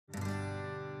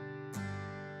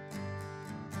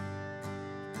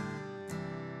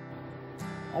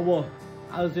अब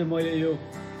आज चाहिँ मैले यो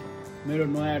मेरो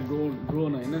नयाँ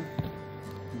ड्रोन होइन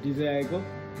DJI को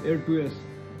Air 2S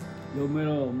यो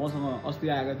मेरो मसँग अस्ति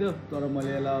आएको थियो तर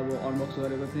मैले यसलाई अब अनबक्स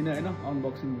गरेको थिइनँ होइन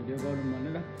अनबक्सिङ भिडियो गरौँ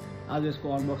भनेर आज यसको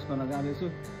अनबक्स गर्न जाँदैछु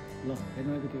ल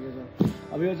हेर्नु त के छ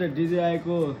अब यो चाहिँ DJI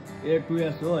को Air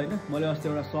 2S हो होइन मैले अस्ति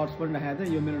एउटा सर्च पनि राखेको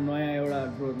थिएँ यो मेरो नयाँ एउटा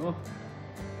ड्रोन हो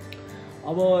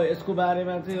अब यसको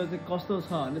बारेमा चाहिँ यो चाहिँ कस्तो छ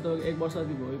भने त 1 वर्ष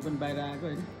अघि भयो पनि बाहिर आएको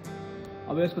होइन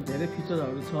अब यसको धेरै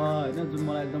फिचरहरू छ होइन जुन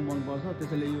मलाई एकदम मनपर्छ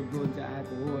त्यसैले यो ड्रोन चाहिँ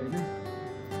आएको हो होइन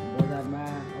बजारमा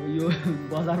अब यो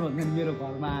बजारमा भन्दा मेरो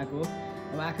घरमा आएको हो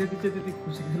अब आकृति चाहिँ त्यति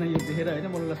खुसी थिएन यो देखेर होइन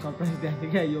मलाई उसलाई सरप्राइज दिएको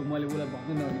थिएँ क्या यो मैले उसलाई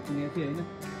भन्दै नभने किनेको थिएँ होइन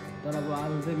तर अब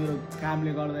आज चाहिँ मेरो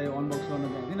कामले गर्दा यो अनबक्स गर्न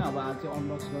जाँदिनँ अब आज चाहिँ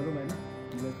अनबक्स गरौँ होइन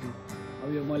अब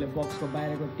यो मैले बक्सको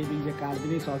बाहिरको टेपिङ चाहिँ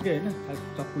काट्दिनै सकेँ होइन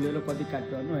चक्कु लिएर कति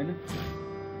काट्नु होइन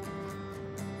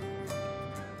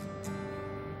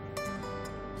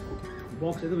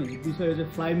बक्स एकदम हेभी छ यो चाहिँ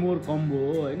फ्लाइमोर कम्बो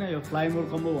हो होइन यो फ्लाइमोर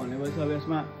कम्बो भनेपछि अब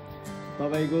यसमा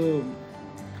तपाईँको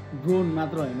ड्रोन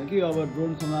मात्र होइन कि अब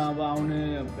ड्रोनसँग अब आउने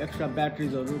एक्स्ट्रा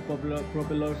ब्याट्रिजहरू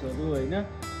प्रोपेलर्सहरू होइन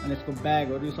अनि यसको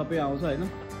ब्यागहरू यो सबै आउँछ होइन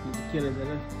के रहेछ यो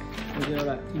चाहिँ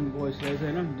एउटा इन्भोइस रहेछ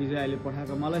होइन DJI-ले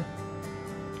पठाएको मलाई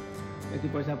यति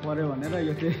पैसा पर्यो भनेर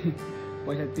यो चाहिँ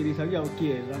पैसा तिरिसक्यो अब के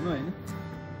हेर्नु होइन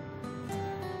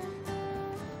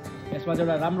यसमा चाहिँ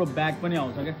एउटा राम्रो ब्याग पनि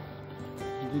आउँछ क्या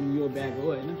जुन यो ब्याग हो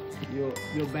होइन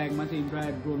यो ब्यागमा चाहिँ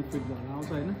इन्टायर ड्रोन फिट भएर आउँछ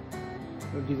होइन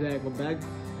यो DJI को ब्याग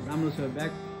राम्रो छ यो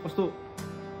ब्याग कस्तो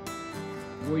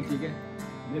वेटी क्या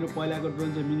मेरो पहिलाको ड्रोन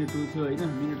चाहिँ मिनी 2 थियो होइन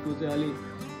मिनी 2 चाहिँ अलि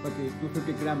कति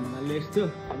 250 ग्राम भन्दा लेस थियो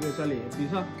अब यो चाहिँ अलि हेभी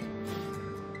छ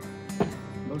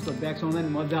कस्तो ब्याग सुहाउँदा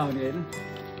नि मजा आउने होइन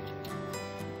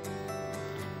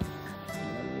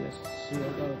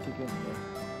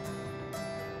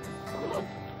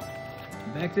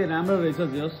ब्याग चाहिँ राम्रो रहेछ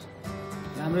जस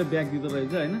राम्रै ब्याग दिँदो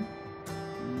रहेछ होइन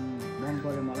मन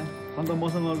पऱ्यो मलाई अन्त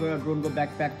मसँग अर्को एउटा ड्रोनको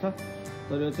ब्याकप्याक छ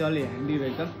तर यो चाहिँ अलि ह्यान्डी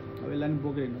रहेछ अब यसलाई पनि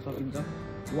बोकेर हिँड्न सकिन्छ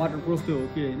वाटरप्रुफ चाहिँ हो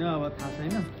कि होइन अब थाहा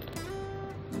छैन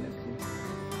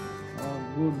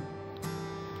गुड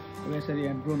अब यसरी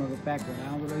यहाँ ड्रोनहरू प्याक भएर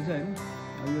आउँदो रहेछ होइन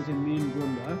अब यो चाहिँ मेन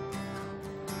ड्रोन भयो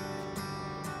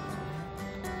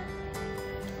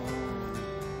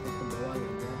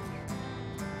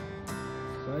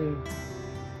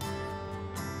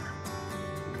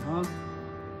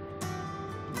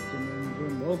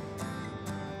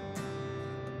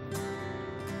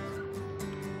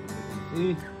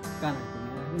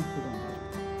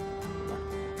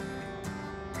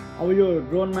अब यो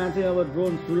ड्रोनमा चाहिँ अब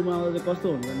ड्रोन सुरुमा आउँदा चाहिँ कस्तो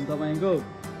हुन्छ भने तपाईँको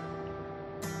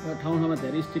ठाउँ ठाउँमा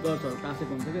धेरै स्टिकर्सहरू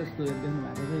टाँसेको हुन्छ क्या यस्तो देख्नु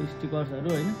भएको छ स्टिकर्सहरू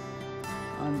होइन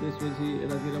अनि त्यसपछि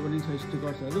यतातिर पनि छ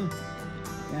स्टिकर्सहरू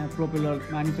यहाँ प्रोपेलर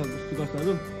मानिसहरूको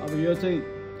स्टिकर्सहरू अब यो चाहिँ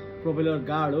प्रोपेलर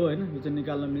गार्ड हो होइन यो चाहिँ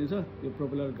निकाल्न मिल्छ यो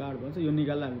प्रोपेलर गार्ड भन्छ यो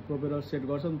निकाल्दा हामी प्रोपेलर सेट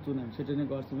गर्छौँ जुन हामी सेट नै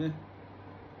गर्छौँ क्या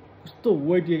कस्तो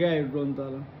वेटी क्या यो ड्रोन त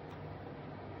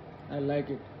आई लाइक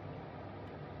इट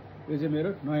यो चाहिँ मेरो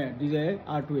नयाँ DJI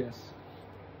R2S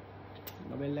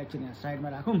अब यसलाई चाहिँ यहाँ साइडमा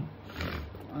राखौँ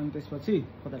अनि त्यसपछि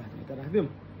कता राख्ने यता राखिदिउँ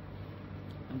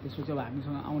अनि त्यसपछि अब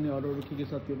हामीसँग आउने अरू के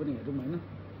छ त्यो पनि हेरौँ होइन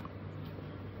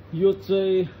यो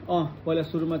चाहिँ पहिला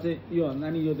सुरुमा चाहिँ यो भन्दा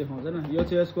नि यो देखाउँदैन यो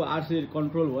चाहिँ यसको RC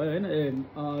कन्ट्रोल भयो होइन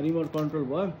रिमोट कन्ट्रोल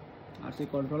भयो RC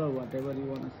controller what ever you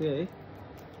one से है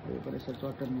यो पनि यसरी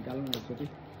चट्ट निकालौँ न एकचोटि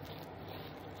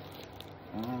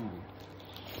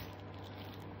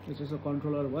यो चाहिँ यसको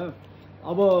कन्ट्रोलर भयो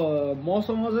अब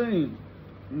मसँग चाहिँ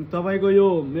तपाईँको यो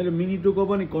मेरो मिनी 2 को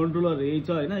पनि कन्ट्रोलर यही छ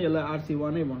होइन यसलाई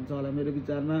RC1 नै भन्छ होला मेरो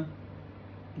विचारमा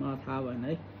मलाई थाहा भएन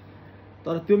है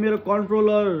तर त्यो मेरो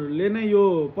कन्ट्रोलरले नै यो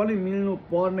पनि मिल्नु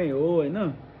पर्ने हो होइन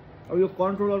अब यो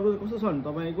कन्ट्रोलरको कस्तो छ भने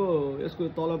तपाईँको यसको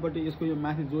तलपट्टि यसको यो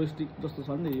माथि जोयस्टिक जस्तो छ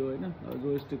नि त यो होइन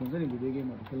जोयस्टिक हुन्छ नि भिडियो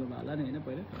गेमहरू खेल्नु होला नि होइन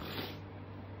पहिला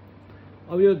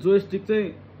अब यो जोयस्टिक चाहिँ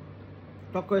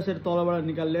टक्क यसरी तलबाट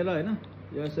निकालेर होइन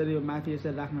यो यसरी यो माथि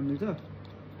यसरी राख्न मिल्छ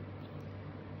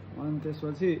अनि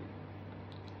त्यसपछि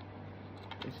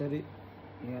यसरी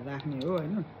यहाँ राख्ने हो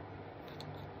होइन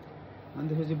अनि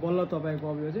त्यसपछि बल्ल तपाईँको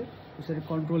अब यो चाहिँ यसरी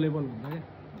कन्ट्रोलेबल हुन्छ क्या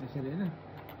यसरी होइन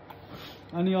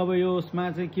अनि अब यसमा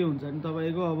चाहिँ के हुन्छ भने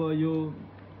तपाईँको अब यो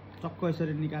टक्क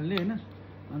यसरी निकाल्ने होइन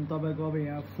अनि तपाईँको अब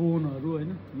यहाँ फोनहरू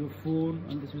होइन यो फोन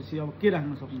अनि त्यसपछि अब के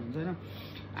राख्न सक्नुहुन्छ होइन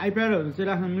आइप्याडहरू चाहिँ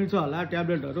राख्न मिल्छ होला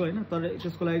ट्याब्लेटहरू होइन तर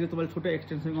त्यसको लागि चाहिँ तपाईँले छुट्टै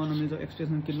एक्सटेन्सन गर्नु मिल्छ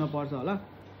एक्सटेन्सन किन्न पर्छ होला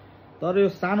तर यो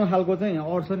सानो खालको चाहिँ यहाँ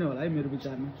अड्छ नै होला है मेरो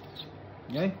विचारमा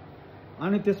है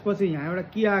अनि त्यसपछि यहाँ एउटा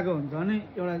के आएको हुन्छ भने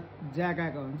एउटा ज्याक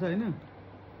आएको हुन्छ होइन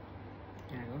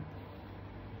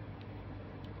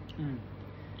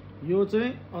यो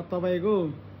चाहिँ तपाईँको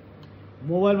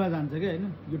मोबाइलमा जान्छ क्या होइन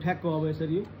यो ठ्याक्क अब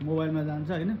यसरी यो मोबाइलमा जान्छ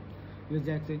होइन यो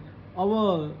ज्याक चाहिँ अब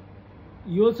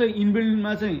यो चाहिँ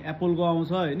इनबिल्डमा चाहिँ एप्पलको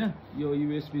आउँछ होइन यो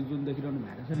युएसबी जुन देखिरहनु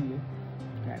भएको छ नि यो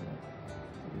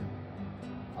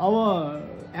अब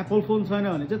एप्पल फोन छैन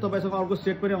भने चाहिँ तपाईँसँग अर्को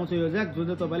सेट पनि आउँछ यो ज्याक जुन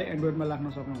चाहिँ तपाईँले एन्ड्रोइडमा राख्न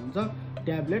सक्नुहुन्छ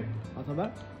ट्याब्लेट अथवा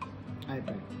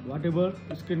iPad what ever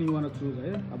screen you one choose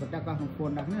है अब ट्याक्क आफ्नो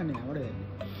फोन राख्ने अनि यहाँबाट हेर्ने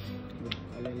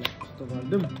अहिले यस्तो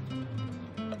गरिदिउँ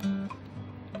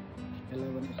यसलाई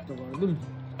पनि यस्तो गरिदिउँ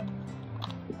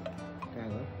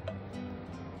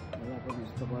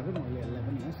यस्तो गरिदिउँ अहिले यसलाई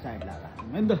पनि यहाँ साइड लगाएर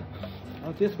है नि त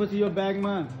अब त्यसपछि यो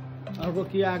ब्यागमा अर्को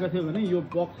के आएको थियो भने यो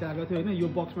बक्स आएको थियो होइन यो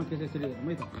बक्समा के छ यसरी हेरौँ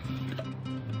है त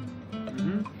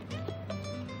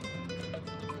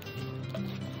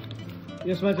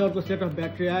यसमा चाहिँ अर्को सेट अफ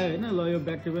ब्याट्री आयो होइन ल यो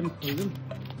ब्याट्री पनि खोलिदिउँ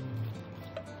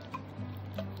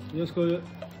यसको यो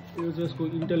चाहिँ यसको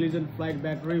इन्टेलिजेन्ट फ्लाइट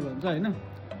ब्याट्री भन्छ होइन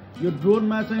यो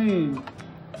ड्रोनमा चाहिँ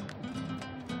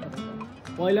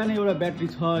पहिला नै एउटा ब्याट्री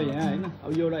छ यहाँ होइन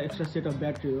अब यो एउटा एक्स्ट्रा सेट अफ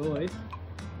ब्याट्री हो है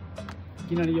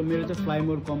किनभने यो मेरो चाहिँ फ्लाइ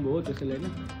मोड कम्बो हो त्यसैले होइन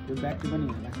यो ब्याट्री पनि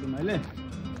यहाँ राख्छु मैले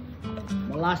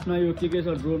लास्टमा यो के छ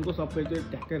ड्रोनको सबै चाहिँ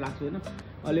ढ्याक्कै राख्छु होइन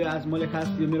अहिले आज मैले खास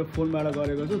यो मेरो फोनबाट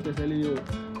गरेको छु त्यसैले यो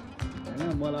होइन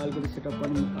मलाई अलिकति सेटअप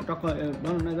पनि टक्क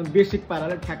भनौँ न एकदम बेसिक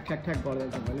पाराले ठ्याक ठ्याक ठ्याक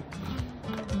गर्दैछु मैले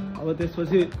अब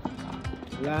त्यसपछि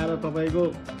ल्याएर तपाईँको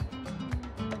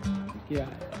के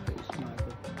आयो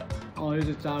यो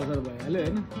चाहिँ चार्जर भइहाल्यो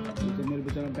होइन यो चाहिँ मेरो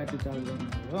बिचमा ब्याट्री चार्ज गर्नु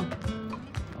हो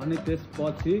अनि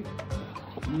त्यसपछि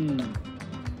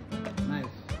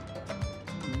नाइस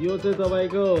यो चाहिँ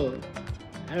तपाईँको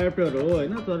एडाप्टर हो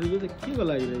होइन तर यो चाहिँ के को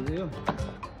लागि रहेछ यो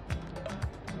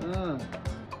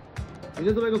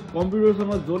चाहिँ तपाईँको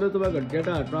कम्प्युटरसँग जोडेर तपाईँको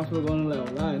डेटा ट्रान्सफर गर्नलाई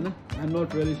होला होइन I'm not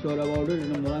really sure about it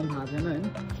होइन मलाई पनि थाहा छैन होइन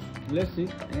let's see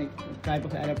type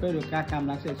of adapter यो कहाँ काम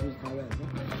लाग्छ यसपछि थाहा भइहाल्छ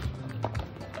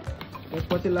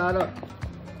त्यसपछि लाएर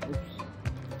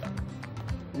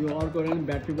यो अर्को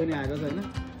ब्याट्री पनि आएको छ होइन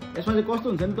यसमा चाहिँ कस्तो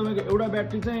हुन्छ नि तपाईँको एउटा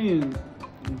ब्याट्री चाहिँ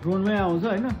ड्रोनमै आउँछ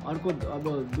होइन अर्को अब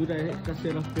दुईवटा extra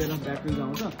set of pair of batteries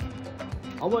आउँछ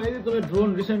अब यदि तपाईँ ड्रोन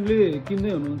रिसेन्टली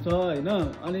किन्दै हुनुहुन्छ होइन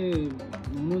अनि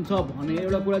हुनुहुन्छ भने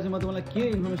एउटा कुरा चाहिँ म तपाईँलाई के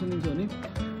इन्फर्मेसन दिन्छु भने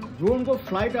ड्रोनको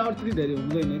फ्लाइट आवर त्यति धेरै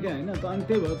हुँदैन क्या होइन अनि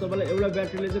त्यही भएर तपाईँलाई एउटा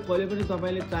ब्याट्रीले चाहिँ कहिले पनि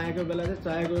तपाईँले चाहेको बेला चाहिँ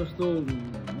चाहेको जस्तो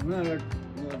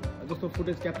जस्तो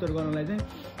फुटेज क्याप्चर गर्नलाई चाहिँ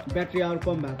ब्याट्री आवर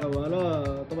कम भएको भएर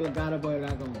तपाईँलाई गाह्रो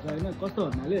परिरहेको हुन्छ होइन कस्तो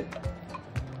भन्नाले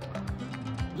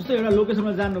जस्तो एउटा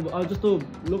लोकेसनमा जानुभयो अब जस्तो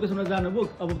लोकेसनमा जानुभयो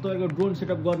अब तपाईँको ड्रोन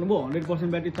सेटअप गर्नुभयो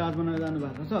 100% ब्याट्री चार्ज बनाएर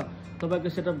जानुभएको छ तपाईँको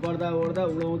सेटअप गर्दा ओर्दा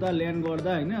उडाउँदा ल्यान्ड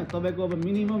गर्दा होइन तपाईँको अब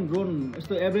मिनिमम ड्रोन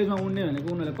यस्तो एभरेजमा उड्ने भनेको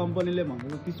उनीहरूले कम्पनीले भन्छ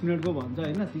 30 मिनटको भन्छ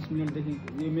होइन 30 मिनटदेखि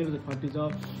यो मेरो चाहिँ 30 छ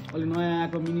अहिले नयाँ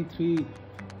आएको मिनी 3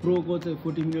 प्रोको चाहिँ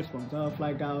 40 मिनट्स भन्छ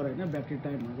फ्लाइट आवर होइन ब्याट्री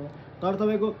टाइम भन्छ तर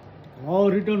तपाईँको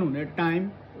रिटर्न हुने टाइम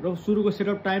र सुरुको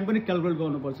सेटअप टाइम पनि क्यालकुलेट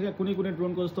गर्नुपर्छ क्या कुनै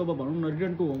ड्रोनको जस्तो अब भनौँ न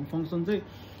रिटर्न टु होम फङ्सन चाहिँ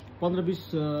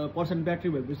 15-20% ब्याट्री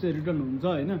भएपछि रिटर्न हुन्छ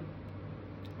होइन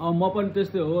अब म पनि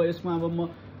त्यस्तै हो यसमा अब म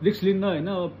रिस्क लिन्न होइन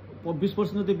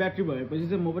 20% जति ब्याट्री भएपछि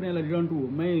चाहिँ म पनि यसलाई रिटर्न टु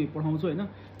होममै पठाउँछु होइन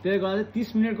त्यसले गर्दा चाहिँ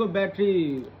 30 मिनटको ब्याट्री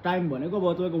टाइम भनेको अब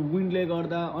तपाईँको विन्डले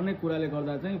गर्दा अनेक कुराले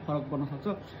गर्दा चाहिँ फरक पर्न सक्छ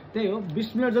त्यही हो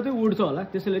 20 मिनट जति उड्छ होला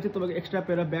त्यसैले चाहिँ तपाईँको एक्स्ट्रा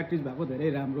पेयर अफ ब्याट्रिज भएको धेरै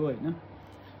राम्रो होइन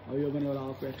अब यो पनि एउटा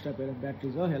अर्को एक्स्ट्रा पेयर अफ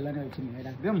ब्याट्रिज हो यसलाई नै एकछिन यहाँ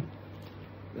राखिदिउँ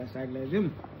यसलाई साइड ल्याइदिउँ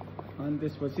अनि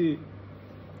त्यसपछि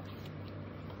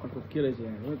अर्को के रहेछ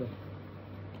यहाँ हो त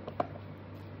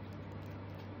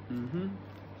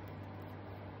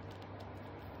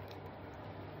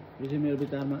यो चाहिँ मेरो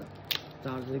विचारमा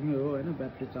चार्जिङ हो होइन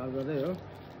ब्याट्री चार्ज गर्दै हो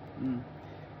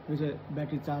यो चाहिँ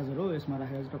ब्याट्री चार्जर हो यसमा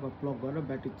राखेर चाहिँ टक्क प्लग गरेर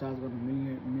ब्याट्री चार्ज गर्न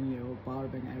मिल्ने हो पावर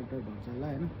ब्याङ्क एडाप्टर भन्छ होला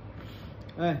होइन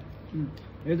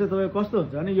यो चाहिँ तपाईँको कस्तो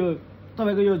हुन्छ भने यो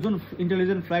तपाईँको यो जुन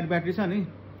इन्टेलिजेन्ट फ्लाइट ब्याट्री छ नि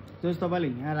त्यो चाहिँ तपाईँले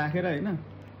यहाँ राखेर होइन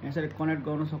यसरी कनेक्ट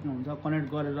गर्न सक्नुहुन्छ कनेक्ट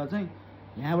गरेर चाहिँ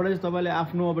यहाँबाट चाहिँ तपाईँले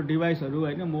आफ्नो अब डिभाइसहरू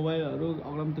होइन मोबाइलहरू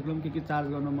अग्लम तिग्लम के चार्ज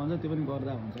गर्न मन छ त्यो पनि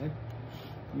गर्दा हुन्छ है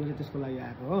यो चाहिँ त्यसको लागि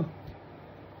आएको हो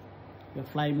यो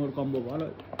फ्लाइ मोड कम्बो भयो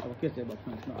अब के चाहिँ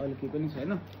बक्समा यसमा अहिले केही पनि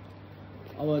छैन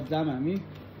अब जाम हामी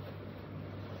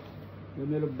यो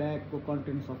मेरो ब्यागको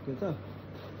कन्टेन्ट सकिएछ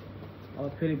अब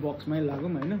फेरि बक्समै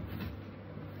लागौँ होइन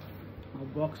अब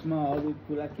बक्समा अरू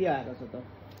कुरा के आएको छ त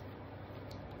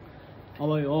अब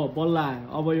हो बल्ल आयो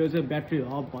अब यो चाहिँ ब्याट्री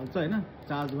हब भन्छ होइन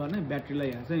चार्ज गर्ने ब्याट्रीलाई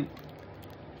यहाँ चाहिँ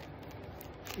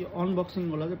यो अनबक्सिङ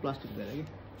वाला चाहिँ प्लास्टिक धेरै कि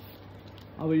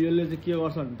अब यसले चाहिँ के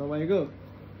गर्छ भने तपाईँको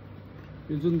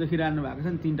यो जुन देखिरहनु भएको छ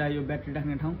नि तीनवटा यो ब्याट्री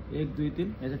राख्ने ठाउँ 1 2 3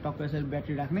 यहाँ चाहिँ टक्क यसरी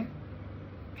ब्याट्री राख्ने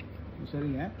यसरी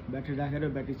यहाँ ब्याट्री राखेर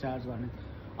ब्याट्री चार्ज गर्ने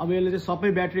अब यसले चाहिँ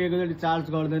सबै ब्याट्री एकैचोटि चार्ज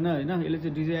गर्दैन होइन यसले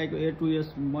चाहिँ डिजिआईको A2S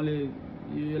मैले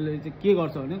यसले चाहिँ के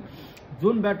गर्छ भने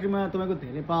जुन ब्याट्रीमा तपाईँको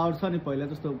धेरै पावर छ नि पहिला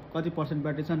जस्तो कति पर्सेन्ट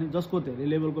ब्याट्री छ नि जसको धेरै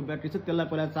लेभलको ब्याट्री छ त्यसलाई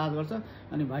पहिला चार्ज गर्छ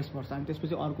अनि भाइस भर्सा अनि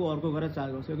त्यसपछि अर्को गरेर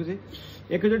चार्ज गर्छ। यो चाहिँ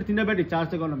एकैचोटि 3टा ब्याट्री चार्ज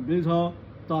चाहिँ गर्न मिल्छ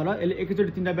तर यसले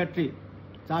एकैचोटि 3टा ब्याट्री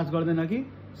चार्ज गर्दैन कि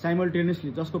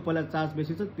साइमल्टेनियसली जसको पहिला चार्ज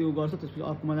बेसी छ त्यो गर्छ त्यसपछि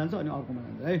अर्कोमा जान्छ अनि अर्कोमा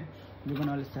जान्छ है। यो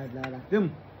पनि अलि साइड लगाएर राख्दिउँ।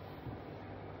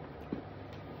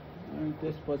 अनि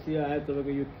त्यसपछि आयो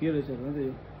तपाईँको यो के रहेछ भने चाहिँ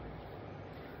यो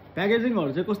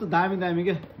प्याकेजिङहरू चाहिँ कस्तो दामी दामी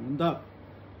क्या हुन त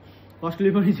कस्टली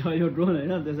पनि छ यो ड्रोन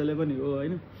होइन त्यसैले पनि हो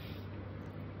होइन।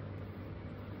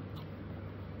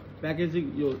 प्याकेजिङ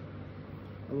यो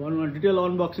भनौँ न डिटेल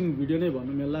अनबक्सिङ भिडियो नै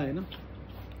भन्नु मिल्ला होइन।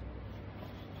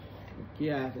 के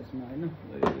आएछ यसमा होइन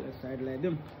साइड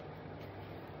लगाइदिउँ।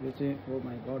 यो चाहिँ ओ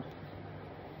माई गड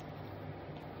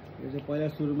यो चाहिँ पहिला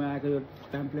सुरुमा आएको यो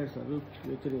ट्याम्प्लेट्सहरू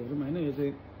यो चाहिँ हेरौँ होइन। यो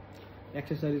चाहिँ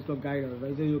एक्सेसरिजको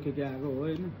गाइडहरू चाहिँ यो के आएको हो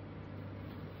होइन।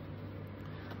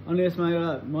 अनि यसमा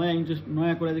एउटा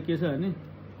नयाँ कुरा चाहिँ के छ भने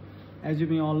as you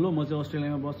may all know म चाहिँ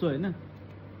अस्ट्रेलियामा बस्छु होइन।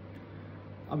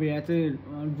 अब यहाँ चाहिँ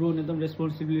ड्रोन एकदम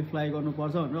रेस्पोन्सिबली फ्लाइ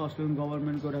गर्नुपर्छ भनेर अस्ट्रेलियन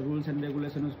गभर्मेन्टको एउटा रुल्स एन्ड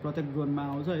रेगुलेसन्स प्रत्येक ड्रोनमा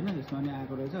आउँछ होइन। यसमा नि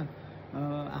आएको रहेछ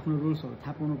आफ्नो रुल्सहरू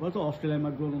थाहा पाउनुपर्छ। अस्ट्रेलियामा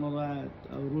ड्रोन उनीहरूका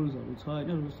रुल्सहरू छ होइन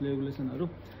रुल्स रेगुलेसनहरू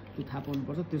त्यो थाहा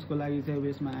पाउनुपर्छ। त्यसको लागि चाहिँ अब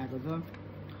यसमा आएको छ।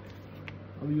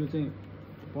 अब यो चाहिँ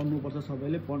पढ्नुपर्छ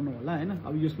सबैले पढ्नु होला होइन।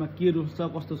 अब यसमा के रुल्स छ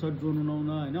कस्तो छ ड्रोन उडाउन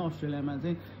होइन अस्ट्रेलियामा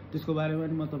चाहिँ त्यसको बारेमा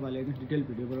पनि म तपाईँलाई एकदम डिटेल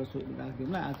भिडियोबाट राखिदिउँ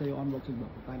ल। आज यो अनबक्सिङ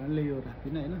भएको कारणले यो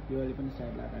राख्दिनँ होइन। यो अहिले पनि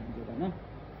साइड लगाएर राखिदिन्छु होइन।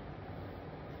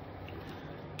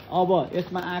 अब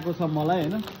यसमा आएको छ मलाई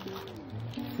होइन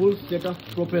फुल सेट अफ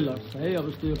प्रोपेलर्स है। अब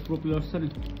जस्तो यो प्रोपेलर्स छ नि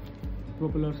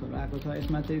प्रोपेलर्सहरू आएको छ।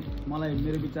 यसमा चाहिँ मलाई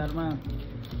मेरो विचारमा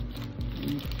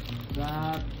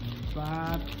 4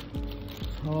 5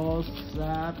 6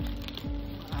 7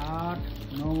 8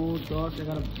 9 10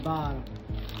 11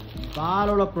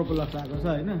 12वटा प्रोपेलर्स आएको छ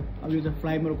होइन। अब यो चाहिँ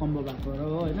फ्लाइमर कम्बो भएको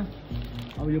हो होइन।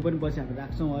 अब यो पनि पछि हामी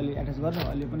राख्छौँ अहिले एट्याच गरेर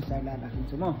अहिले पनि साइड लगाएर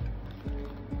राखिदिन्छु म।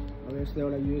 अब यस्तो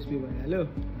एउटा युएसबी भइहाल्यो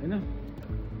होइन।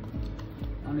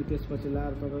 अनि त्यसपछि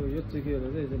लाएर तपाईँको यो चाहिँ के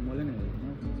रहेछ यो चाहिँ मैले नै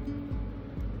हेर्दिनँ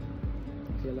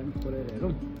त्यसलाई पनि खोलेर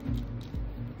हेरौँ।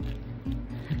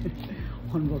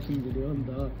 अनबक्सिङ भिडियो हो नि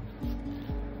त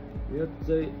यो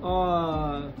चाहिँ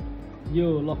यो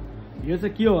ल यो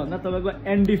चाहिँ के हो भन्दा तपाईँको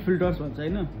एन्टी फिल्टर्स भन्छ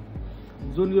होइन।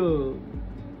 जुन यो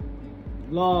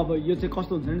ल अब यो चाहिँ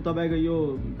कस्तो हुन्छ नि तपाईँको यो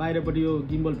बाहिरपट्टि यो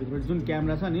गिम्बलभित्रपट्टि जुन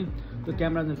क्यामेरा छ नि त्यो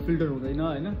क्यामेरा चाहिँ फिल्टर हुँदैन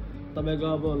होइन। तपाईँको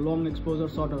अब लङ एक्सपोजर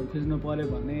सटहरू खिच्नु पऱ्यो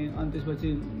भने अनि त्यसपछि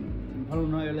भनौँ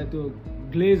न यसलाई त्यो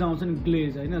ग्लेज आउँछ नि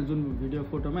ग्लेज होइन जुन भिडियो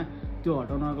फोटोमा त्यो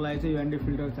हटाउनको लागि चाहिँ यो एन्टी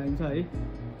फिल्टर चाहिन्छ है।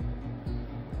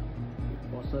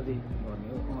 कसरी गर्ने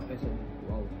हो यसरी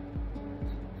वाउ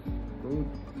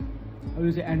अब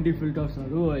यो चाहिँ एन्टी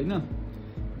फिल्टर्सहरू होइन।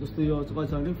 जस्तो यो कति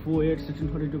छ भने 48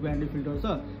 1632 को एन्टी फिल्टर छ।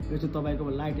 यो चाहिँ तपाईँको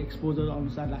लाइट एक्सपोजर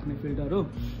अनुसार राख्ने फिल्टर हो।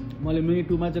 मैले मिनी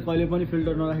 2 मा चाहिँ कहिले पनि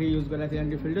फिल्टर नराखी युज गरेको थिएँ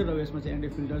एन्टी फिल्टर। अब यसमा चाहिँ एन्टी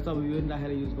फिल्टर छ। अब यो पनि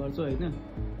राखेर युज गर्छु होइन।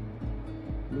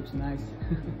 Looks nice.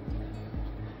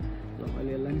 ल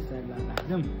अहिले यसलाई नि साइड लगाएर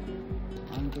राख्छौँ।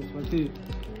 अनि त्यसपछि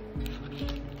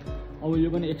अब यो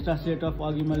पनि एक्स्ट्रा सेट अफ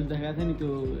अघि मैले देखाएको थिएँ नि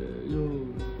त्यो यो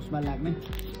उसमा लाग्ने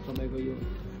तपाईँको यो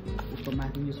उसको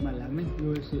माथि यसमा लाग्ने यो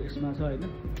यसमा छ होइन।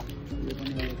 यो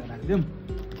पनि अहिले राखिदिउँ।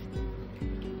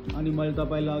 अनि मैले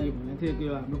तपाईँलाई अघि भनेको थिएँ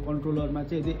त्यो हाम्रो कन्ट्रोलरमा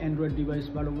चाहिँ यदि एन्ड्रोइड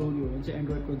डिभाइसबाट उडाउने हो भने चाहिँ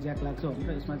एन्ड्रोइडको ज्याक लाग्छ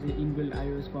भनेर यसमा चाहिँ इनबिल्ट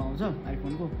आइओएसको आउँछ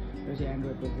आइफोनको। यो चाहिँ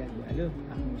एन्ड्रोइडको ज्याक भइहाल्यो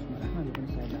आफ्नो उसमा राख्न। यो पनि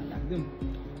साइडमा राखिदिउँ।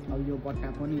 अब यो बट्टा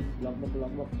पनि लगभग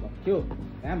सक्यो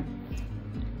ऱ्याम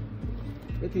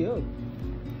यति हो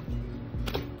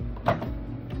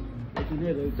यति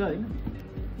नै रहेछ होइन।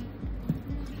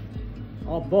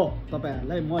 अब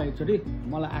तपाईँहरूलाई म एकचोटि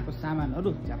मलाई आएको सामानहरू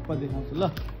झ्याप्प देखाउँछु ल।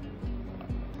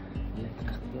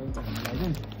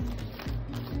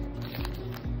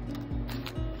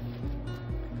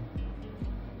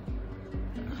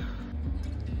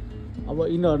 अब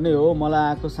यिनीहरू नै हो मलाई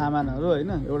आएको सामानहरू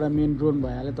होइन। एउटा मेन ड्रोन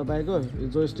भइहाल्यो तपाईँको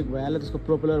जोइस्टिक भइहाल्यो त्यसको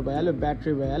प्रोपेलर भइहाल्यो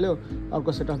ब्याट्री भइहाल्यो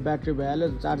अर्को सेट अफ ब्याट्री भइहाल्यो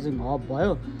चार्जिङ हब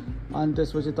भयो अनि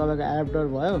त्यसपछि तपाईँको एडाप्टर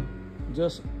भयो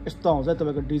जस यस्तो आउँछ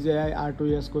तपाईँको DJI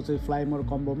R2S को चाहिँ फ्लाइमर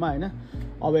कम्बोमा होइन।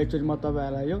 अब एकचोटि म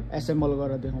तपाईँहरूलाई यो एसेम्बल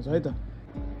गरेर देखाउँछु है त।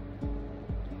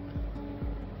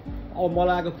 अब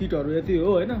मलाई आएको किटहरू यति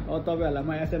हो होइन। अब तपाईँहरूलाई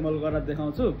म एसेम्बल गरेर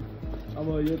देखाउँछु। अब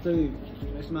यो चाहिँ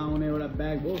यसमा आउने एउटा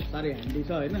ब्याग हो साह्रै ह्यान्डी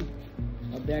छ होइन।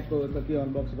 अब ब्यागको त के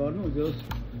अनबक्स गर्नु जो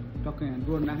टक्कै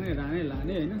ड्रोन राख्ने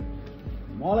लाने होइन।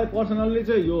 मलाई पर्सनल्ली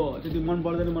चाहिँ यो त्यति मन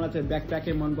पर्दैन। मलाई चाहिँ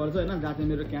ब्याकप्याकै मनपर्छ होइन जहाँ चाहिँ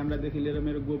मेरो क्यामेरादेखि लिएर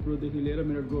मेरो गोप्रोदेखि लिएर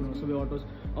मेरो ड्रोनहरू सबै अटोस।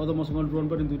 अब त मसँग ड्रोन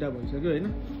पनि 2टा भइसक्यो होइन।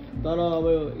 तर अब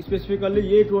स्पेसिफिकल्ली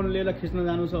यही ड्रोन लिएर खिच्न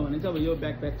जानु छ भने चाहिँ अब यो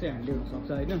ब्याकप्याक चाहिँ ह्यान्डी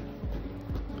हुनसक्छ होइन।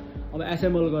 अब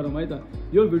एसेम्बल गरौँ है त।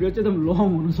 यो भिडियो चाहिँ एकदम लङ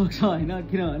हुनसक्छ होइन,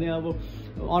 किनभने अब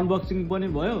अनबक्सिङ पनि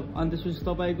भयो अनि त्यसपछि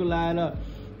तपाईँको लाएर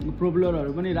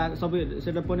प्रोपेलरहरू पनि सबै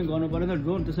सेटअप पनि गर्नु पऱ्यो नि त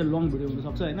ड्रोन, त्यसरी लङ भिडियो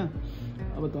हुनसक्छ होइन।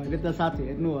 अब तपाईँले त साथ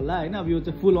हेर्नु होला होइन। अब यो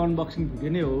चाहिँ फुल अनबक्सिङ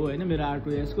भिडियो नै हो होइन मेरो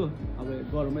R2S को। अब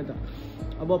गरौँ है त।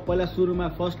 अब पहिला सुरुमा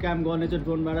फर्स्ट काम गर्ने चाहिँ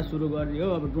ड्रोनबाट सुरु गर्ने हो।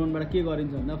 अब ड्रोनबाट के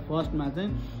गरिन्छ भन्दा फर्स्टमा चाहिँ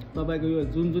तपाईँको यो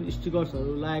जुन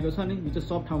स्टिकर्सहरू लागेको छ नि, यो चाहिँ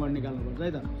सब ठाउँबाट निकाल्नुपर्छ है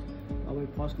त। अब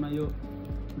फर्स्टमा यो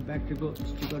ब्याट्रीको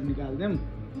स्टिकर निकाल्दिउँ,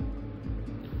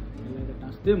 यसलाई त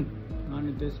टाँस्दिउँ।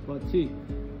 अनि त्यसपछि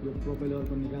यो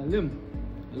प्रोपेलरको निकाल्दिउँ,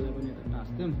 यसलाई पनि यता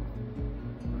टाँस्दिउँ।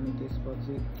 अनि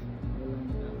त्यसपछि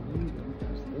यसलाई निकाल्दिउँ,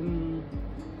 टाँस्दिउँ।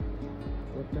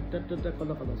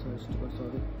 कता कता छ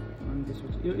स्टिकर्सहरू। अनि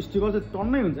त्यसपछि यो स्टिकर चाहिँ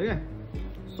टन्नै हुन्छ क्या,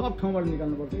 सब ठाउँबाट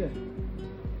निकाल्नुपर्छ क्या।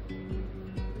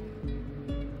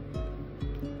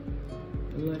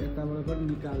 यसलाई यताबाट पनि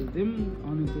निकाल्दिउँ।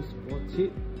 अनि त्यसपछि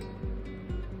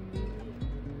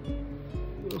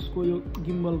यसको यो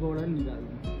गिम्बलकोबाट पनि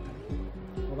निकाल्दिउँ।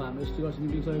 अब हाम्रो स्टिकर्स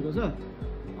निक्लिसकेको छ।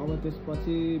 अब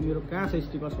त्यसपछि मेरो कहाँ छ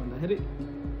स्टिकर्स भन्दाखेरि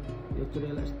एकचोटि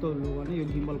यसलाई यस्तो लो गर्ने, यो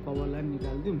गिम्बल कभरलाई पनि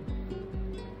निकाल्दिउँ।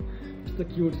 यस्तो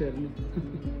क्युट छ हेर्नु,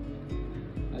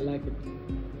 आई लाइक इट।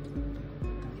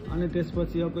 अनि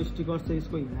त्यसपछि अब स्टिकर्स चाहिँ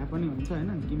यसको यहाँ पनि हुन्छ होइन,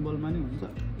 गिम्बलमा नि हुन्छ,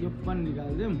 यो पनि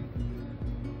निकाल्दिउँ।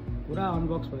 पुरा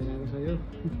अनबक्स भइरहेको छ यो।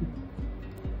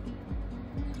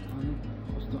 अनि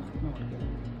कस्तो हातमा अड्केर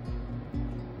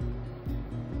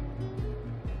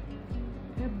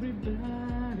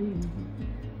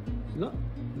ल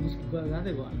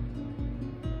जाँदै गयो।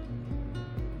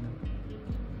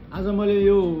 आज मैले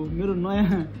यो मेरो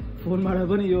नयाँ फोनबाट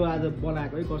पनि यो आज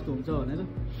बनाएको है, कस्तो हुन्छ भनेर।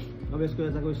 अब यसको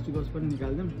यताको स्टिकर्स पनि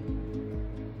निकाल्दिउँ।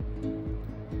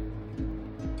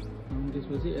 अनि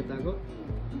त्यसपछि यताको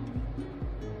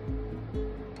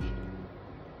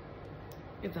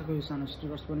यो सानो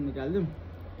स्टिकर्स पनि निकाल्दिउँ।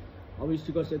 अब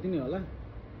स्टिकर्स यति नै होला।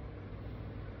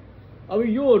 अब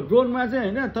यो ड्रोनमा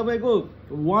चाहिँ होइन तपाईँको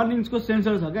 1 इन्चको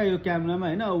सेन्सर छ क्या यो क्यामेरामा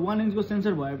होइन। 1 इन्चको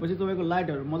सेन्सर भएपछि तपाईँको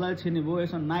लाइटहरू मजाले छिर्ने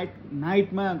भयो। यसमा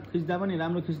नाइटमा खिच्दा पनि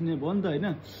राम्रो खिच्ने भयो नि त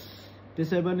होइन।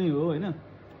 त्यसै पनि हो होइन।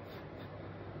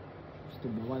 यस्तो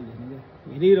भवाल देख्ने क्या,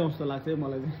 हेरिरहँ जस्तो लाग्छ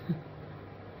मलाई चाहिँ।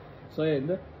 सही होइन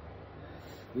त।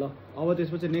 ल अब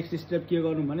त्यसपछि नेक्स्ट स्टेप के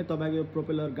गर्नु भने तपाईँको यो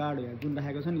प्रोपेलर गार्ड यहाँ जुन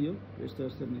राखेको छ नि, यो यस्तो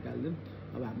यस्तो निकाल्दिउँ।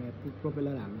 अब हामी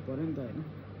प्रोपेलर हाल्नु पऱ्यो नि त होइन।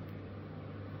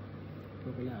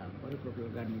 प्रोपेलर हाल्नु पऱ्यो, प्रोपेलर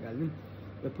गार्ड निकाल्दिउँ।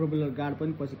 यो प्रोपेलर गार्ड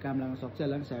पनि पछि काम लाग्न सक्छ,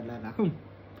 यसलाई पनि साइड लगाएर राखौँ।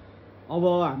 अब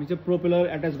हामी चाहिँ प्रोपेलर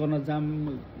एट्याच गर्न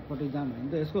जामपट्टि जाम होइन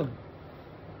त यसको।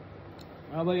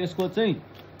 अब यसको चाहिँ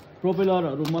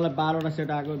प्रोपेलरहरू मलाई 12वटा सेट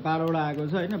आएको, 12वटा आएको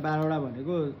छ होइन। 12वटा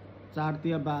भनेको 4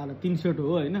 × 12 3 सेट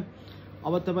हो होइन।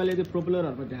 अब तपाईँले यदि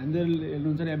प्रोपेलरहरूमा ध्यान दिएर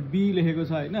हेर्नुहुन्छ भने B लेखेको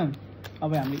छ होइन।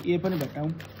 अब हामीले A पनि भेट्टाउँ,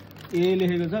 A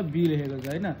लेखेको छ, B लेखेको छ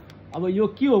होइन। अब यो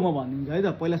के हो म भनिदिन्छु है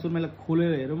त। पहिला सुरु मैले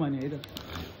खोलेर हेरौँ भने है त।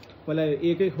 पहिला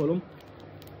एकै खोलौँ।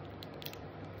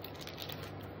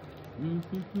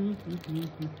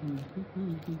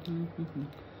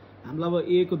 हामीलाई अब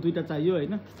A को 2टा चाहियो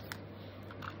होइन।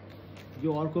 यो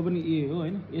अर्को पनि A हो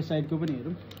होइन। A साइडको पनि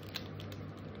हेरौँ।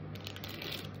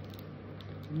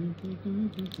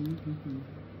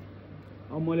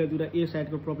 अब मैले 2टा A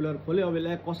साइडको प्रोपेलर खोलेँ। अब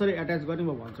यसलाई कसरी एट्याच गर्ने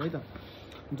म भन्छु है त।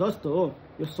 जस्तो हो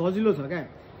यो सजिलो छ क्या।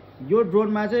 यो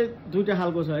ड्रोनमा चाहिँ 2टा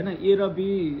खालको छ होइन। A र B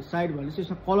साइड भनेपछि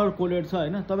यसमा कलर कोडेड छ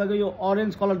होइन। तपाईँको यो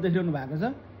अरेन्ज कलर देखिरहनु भएको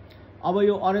छ। अब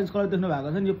यो अरेन्ज कलर देख्नु भएको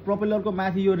छ नि, यो प्रोपेलरको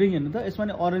माथि यो रिङ हेर्नु त, यसमा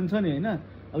नि अरेन्ज छ नि होइन।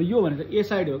 अब यो भनेको A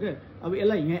साइड हो क्या। अब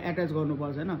यसलाई यहाँ एट्याच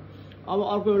गर्नुपर्छ होइन। अब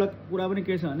अर्को एउटा कुरा पनि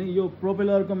के छ भने यो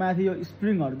प्रोपेलरको माथि यो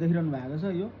स्प्रिङहरू देखिरहनु भएको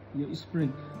छ, यो स्प्रिङ।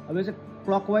 अब यो चाहिँ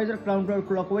क्लकवाइज र काउन्टर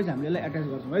क्लकवाइज हामीले यसलाई एट्याच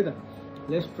गर्छौँ है त।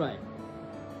 Let's try.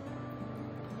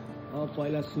 अब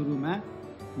पहिला सुरुमा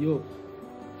यो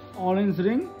ओरेन्ज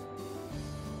रिङ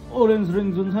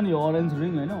जुन छ नि, यो ओरेन्ज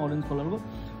रिङ होइन, ओरेन्ज कलरको।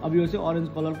 अब यो चाहिँ ओरेन्ज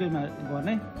कलरकै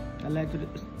गर्ने। यसलाई एकचोटि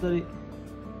यस्तरी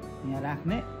यहाँ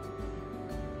राख्ने।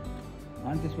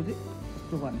 अनि त्यसपछि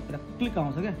यस्तो गर्ने, एउटा क्लिक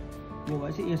आउँछ क्या। यो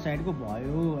भएपछि A साइडको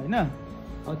भयो होइन।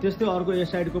 अब त्यस्तै अर्को A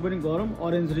साइडको पनि गरौँ।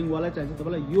 ओरेन्ज रिङवाला चाहिन्छ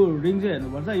तपाईँलाई। यो रिङ चाहिँ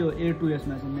हेर्नुपर्छ, यो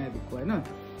A2Sमा चाहिँ म्याभिकको होइन।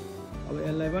 अब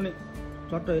यसलाई पनि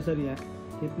चट्ट यसरी यहाँ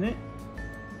थिच्ने।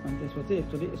 अनि त्यसपछि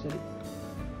एकचोटि यसरी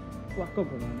वाक्क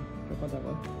घुमाउने। कता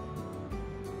भयो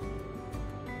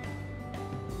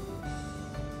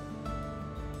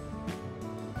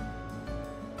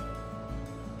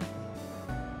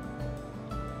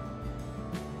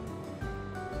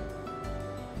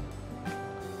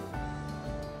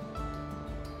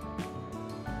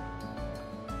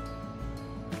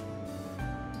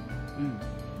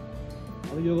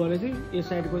अब यो गरेपछि A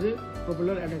साइडको चाहिँ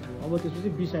प्रोपेलर एट्याच हो। अब त्यसपछि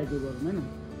B साइडको गरौँ होइन।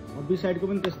 अब B साइडको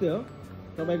पनि त्यस्तै हो।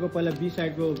 तपाईँको पहिला B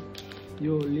साइडको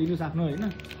यो लिनुस् आफ्नो होइन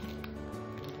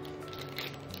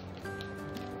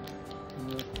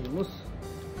खोल्नुहोस्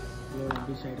यो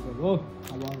दुई साइडको भयो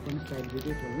अब अर्को पनि साइड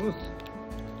दुइटै खोल्नुहोस्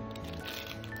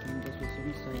अनि त्यसपछि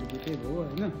पनि साइड दुइटै भयो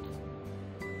होइन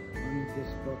अनि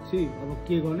त्यसपछि अब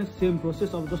के गर्ने सेम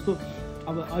प्रोसेस अब जस्तो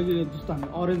अब अहिले जस्तो हामी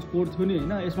अरेन्ज कोड थियो नि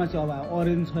होइन यसमा चाहिँ अब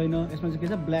अरेन्ज छैन यसमा चाहिँ के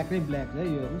छ ब्ल्याक नै ब्ल्याक छ है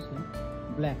यो हेर्नुहोस् न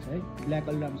ब्ल्याक छ है ब्ल्याक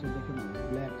अलि राम्रोसँग देख्नु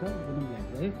ब्ल्याक छ एकदम ब्ल्याक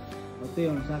छ है त्यही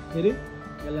अनुसार फेरि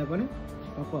यसलाई पनि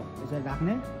टक्क यसरी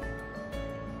राख्ने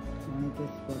अनि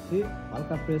त्यसपछि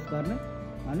हल्का प्रेस गर्ने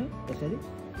अनि यसरी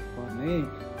गर्ने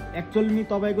एक्चुअली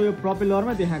तपाईँको यो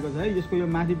प्रोपेलरमा देखाएको छ है यसको यो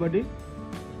माथिपट्टि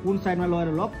कुन साइडमा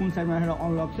लगेर लक कुन साइडमा राखेर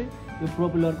अनलक चाहिँ यो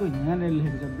प्रोपेलरको यहाँनिर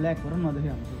लेखेको छ ब्ल्याक भएर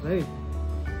नदेखे हुन्छ है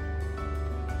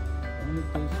अनि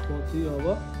त्यसपछि अब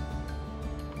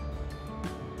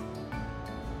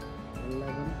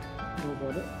यसलाई पनि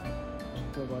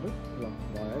यस्तो गऱ्यो ल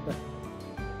भयो त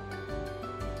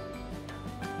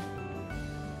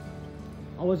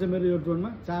अब चाहिँ मेरो यो ड्रोनमा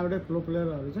 4वटै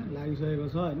प्रोपेलरहरू चाहिँ लागिसकेको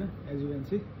छ होइन एज यु क्यान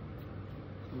सी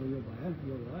अब यो भयो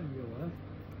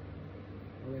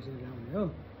अब यसरी राख्ने हो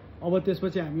अब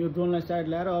त्यसपछि हामी यो ड्रोनलाई साइड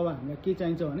ल्याएर अब हामीलाई के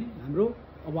चाहिन्छ भने हाम्रो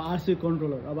अब आरसी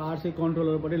कन्ट्रोलर अब आरसी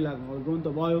कन्ट्रोलरपट्टि लाग्नु अब ड्रोन त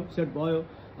भयो सेट भयो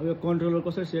अब यो कन्ट्रोलर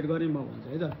कसरी सेट गर्ने म भन्छु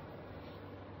है त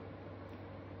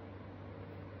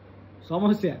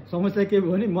समस्या के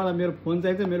भयो भने मलाई मेरो फोन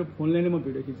चाहिन्छ मेरो फोनले नै म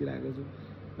भिडियो खिचिरहेको छु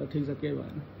र ठिक छ केही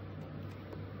भएन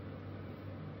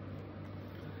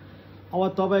अब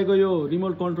तपाईँको यो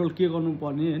रिमोट कन्ट्रोल के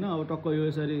गर्नुपर्ने होइन अब टक्क यो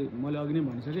यसरी मैले अघि नै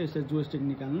भनिसकेँ यसरी जोयस्टिक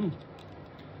निकाल्नु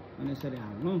अनि यसरी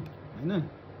हाल्नु होइन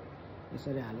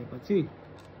यसरी हालेपछि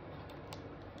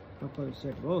टक्क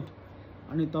सेट भयो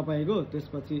अनि तपाईँको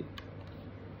त्यसपछि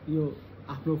यो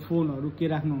आफ्नो फोनहरू के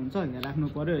राख्नुहुन्छ यहाँ राख्नु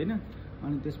पर्यो होइन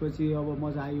अनि त्यसपछि अब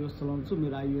म चाहिँ आइओएस चलाउँछु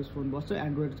मेरो आइओएस फोन बस्छ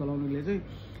एन्ड्रोइड चलाउनुले चाहिँ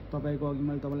तपाईँको अघि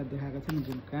मैले तपाईँलाई देखाएको थिएँ नि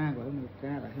जुन कहाँ गयो मैले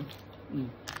कहाँ राखेँ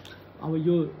अब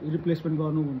यो रिप्लेसमेन्ट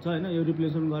गर्नु हुन्छ होइन यो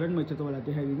रिप्लेसमेन्ट गरेर म चाहिँ तपाईँलाई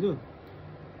देखाइदिन्छु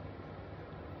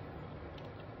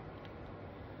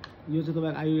यो चाहिँ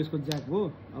तपाईँको आइओएसको ज्याक हो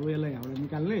अब यसलाई यहाँबाट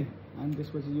निकाल्ने अनि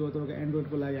त्यसपछि यो तपाईँको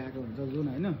एन्ड्रोइडको लागि आएको हुन्छ जुन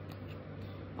होइन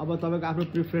अब तपाईँको आफ्नो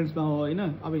प्रिफरेन्समा हो होइन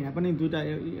अब यहाँ पनि दुईवटा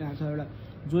यहाँ छ एउटा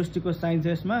जोयस्टिकको साइन छ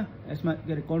यसमा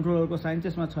के अरे कन्ट्रोलरको साइन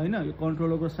चाहिँ यसमा छैन यो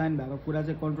कन्ट्रोलरको साइन भएको कुरा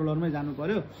चाहिँ कन्ट्रोलरमै जानु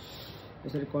पर्यो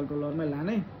यसरी कन्ट्रोलरमै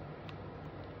लाने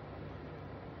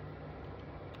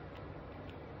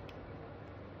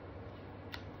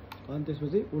अनि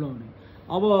त्यसपछि उडाउने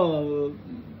अब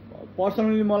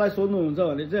पर्सनली मलाई सोध्नुहुन्छ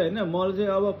भने चाहिँ होइन मैले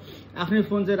चाहिँ अब आफ्नै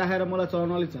फोन चाहिँ राखेर मलाई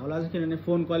चलाउन अलिक झ्याउ लाग्छ किनभने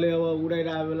फोन कहिले अब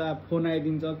उडाइरहेको बेला फोन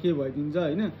आइदिन्छ के भइदिन्छ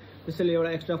होइन त्यसैले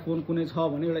एउटा एक्स्ट्रा फोन कुनै छ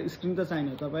भने एउटा स्क्रिन त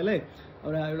चाहिने हो तपाईँलाई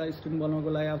एउटा स्क्रिन बनाउनको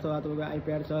लागि अथवा तपाईँको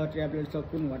आइप्याड छ ट्याब्लेट छ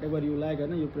कुन वाट एभर यु लाइक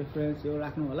होइन यो प्रेफरेन्स यो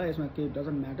राख्नु होला यसमा केही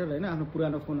डजन्ट म्याटर होइन आफ्नो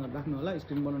पुरानो फोनहरू राख्नु होला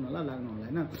स्क्रिन बनाउनु होला लाग्नु होला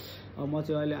होइन अब म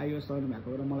चाहिँ अहिले आइओएस चलाउनु भएको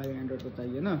भएर मलाई एन्ड्रोइडको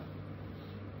चाहिएन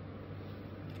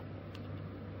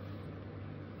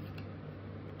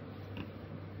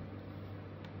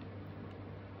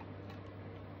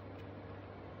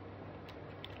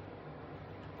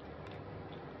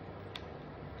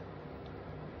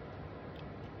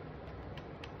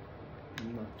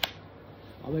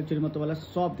अब एक्चुअली म तपाईँलाई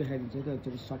सब देखाइदिन्छु है त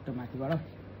एक्चुअली सट्ट माथिबाट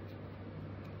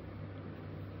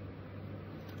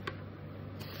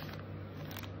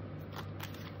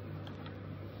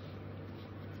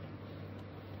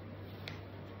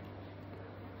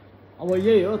अब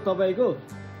यही हो तपाईँको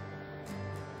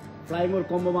फ्लाइमोर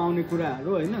कम्बोमा आउने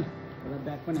कुराहरू होइन एउटा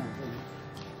ब्याग पनि आएको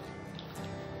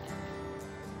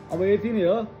अब यति नै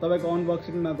हो तपाईँको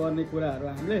अनबक्सिङमा गर्ने कुराहरू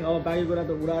हामीले अब बाँकी कुरा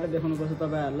त उडाएर देखाउनुपर्छ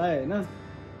तपाईँहरूलाई होइन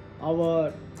अब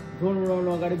ड्रोन उडाउनु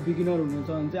अगाडि बिगिनर हुनुहुन्छ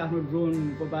भने चाहिँ आफ्नो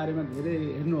ड्रोनको बारेमा धेरै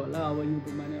हेर्नु होला अब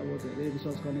युट्युबमा नै अब धेरै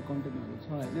रिसर्च गर्ने कन्टेन्टहरू छ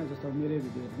होइन जस्तो मेरो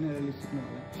भिडियोहरू नै अहिले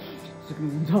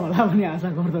सिक्नुहुन्छ होला भन्ने आशा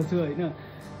गर्दछु होइन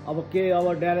अब के अब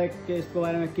डाइरेक्ट के यसको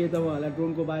बारेमा के तपाईँहरूलाई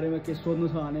ड्रोनको बारेमा के सोध्नु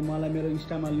छ भने मलाई मेरो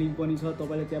इन्स्टामा लिङ्क पनि छ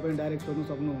तपाईँले त्यहाँ पनि डाइरेक्ट सोध्नु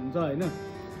सक्नुहुन्छ होइन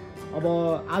अब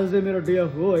आज चाहिँ मेरो डे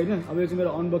अफ हो होइन अब यो चाहिँ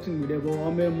मेरो अनबक्सिङ भिडियो हो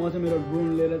अब म चाहिँ मेरो ड्रोन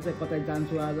लिएर चाहिँ कतै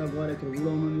जान्छु आज गएर थियो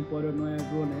उडाउनु नि पऱ्यो नयाँ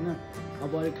ड्रोन होइन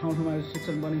अब अलिक ठाउँमा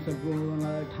रिस्ट्रिक्सन बनिन्छ ड्रोन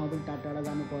उडाउनलाई ठाउँ पनि टाढा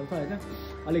जानुपर्छ होइन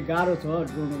अलिक गाह्रो छ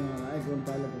ड्रोन उडाउनलाई ड्रोन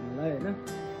पाइलट हुनलाई होइन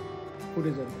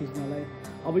फुटेजहरू खिच्नलाई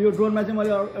अब यो ड्रोनमा चाहिँ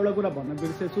मैले एउटा कुरा भन्न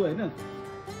बिर्सेछु होइन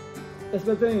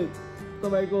यसको चाहिँ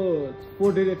तपाईँको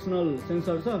 4 डिरेक्सनल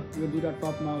सेन्सर छ यो दुईवटा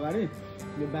टपमा अगाडि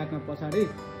यो ब्याकमा पछाडि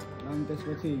अनि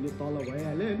त्यसपछि यो तल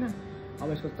भइहाल्यो होइन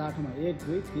अब यसको 4 ठाउँमा 1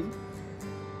 2 3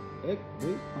 1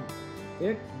 2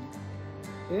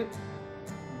 1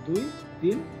 2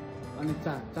 3 अनि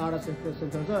 4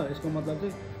 सेन्सर छ यसको मतलब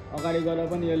चाहिँ अगाडि गएर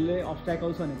पनि यसले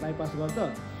अब्स्ट्याकल छ भने बाइपास गर्छ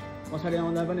पछाडि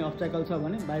आउँदा पनि अब्स्ट्याकल छ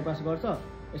भने बाइपास गर्छ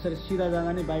यसरी सिधा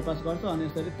जाँदा नि बाइपास गर्छ अनि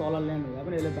यसरी तल ल्यान्ड हुँदा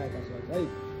पनि यसले बाइपास गर्छ है।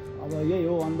 अब यही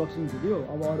हो अनबक्सिङ भिडियो।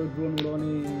 अब अरू ड्रोन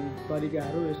उडाउने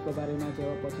तरिकाहरू यसको बारेमा चाहिँ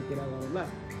अब पछितिर गरौँला।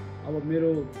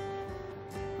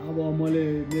 अब मैले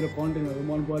मेरो कन्टेन्टहरू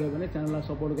मन पऱ्यो भने च्यानललाई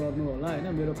सपोर्ट गर्नु होला होइन।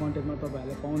 मेरो कन्टेन्टमा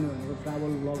तपाईँहरूले पाउने भनेको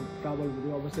ट्राभल ब्लग ट्राभल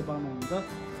भिडियो अवश्य पाउनुहुन्छ।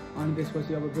 अनि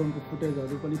त्यसपछि अब ड्रोनको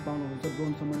फुटेजहरू पनि पाउनुहुन्छ,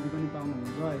 ड्रोन सम्बन्धी पनि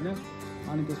पाउनुहुन्छ होइन।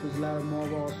 अनि त्यसपछि म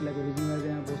अब अस्ट्रेलियाको रिजनल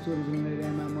एरियामा बस्छु। रिजनल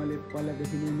एरियामा मैले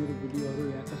पहिलादेखि नै मेरो भिडियोहरू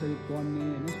यहाँ कसरी बन्ने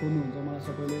होइन सोध्नुहुन्छ मलाई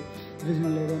सबैले।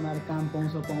 रिजनल एरियामा काम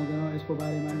पाउँछ पाउँदैन यसको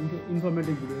बारेमा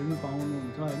इन्फर्मेटिभ भिडियोहरू पनि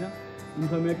पाउनुहुन्छ होइन।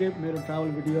 इन्फर्मेटिभ मेरो ट्राभल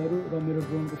भिडियोहरू र मेरो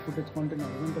ड्रोनको फुटेज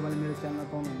कन्टेन्टहरू पनि तपाईँले मेरो च्यानलमा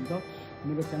पाउनुहुन्छ।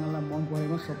 मेरो च्यानललाई मन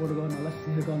परेमा सपोर्ट गर्नु होला,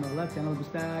 सेयर गर्नु होला। च्यानल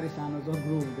बिस्तारै सानो छ,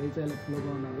 ग्रो हुँदैछ, यसलाई फ्लो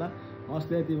गर्नु होला। हस्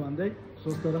त्यति भन्दै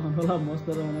स्वस्थ रहनु होला, मस्त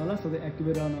रहनु होला, सधैँ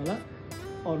एक्टिभै रहनु होला।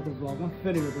 अर्को ब्लगमा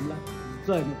फेरि भेटौँला।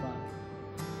 जय नेपाल।